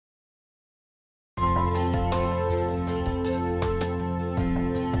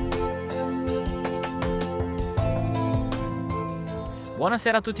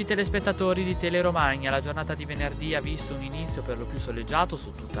Buonasera a tutti i telespettatori di Teleromagna. La giornata di venerdì ha visto un inizio per lo più soleggiato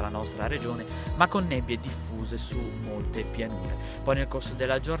su tutta la nostra regione, ma con nebbie diffuse su molte pianure. Poi nel corso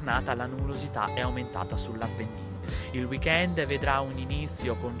della giornata la nuvolosità è aumentata sull'Appennino. Il weekend vedrà un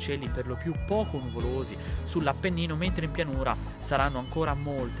inizio con cieli per lo più poco nuvolosi sull'Appennino, mentre in pianura saranno ancora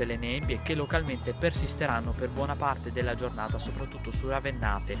molte le nebbie che localmente persisteranno per buona parte della giornata, soprattutto su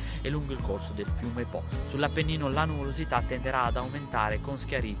ravennate e lungo il corso del fiume Po. Sull'Appennino la nuvolosità tenderà ad aumentare con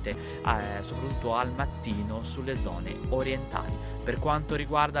schiarite soprattutto al mattino sulle zone orientali. Per quanto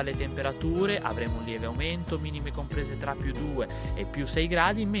riguarda le temperature avremo un lieve aumento, minime comprese tra più 2 e più 6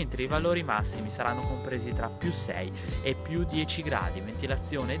 gradi, mentre i valori massimi saranno compresi tra più 6 e più 10 gradi,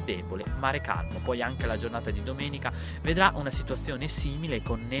 ventilazione debole, mare calmo. Poi anche la giornata di domenica vedrà una situazione simile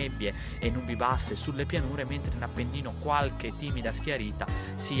con nebbie e nubi basse sulle pianure, mentre in Appennino qualche timida schiarita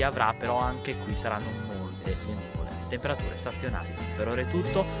si avrà, però anche qui saranno molte le nuvole. Temperature stazionarie. Per ora è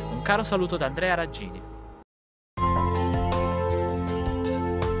tutto, un caro saluto da Andrea Raggini.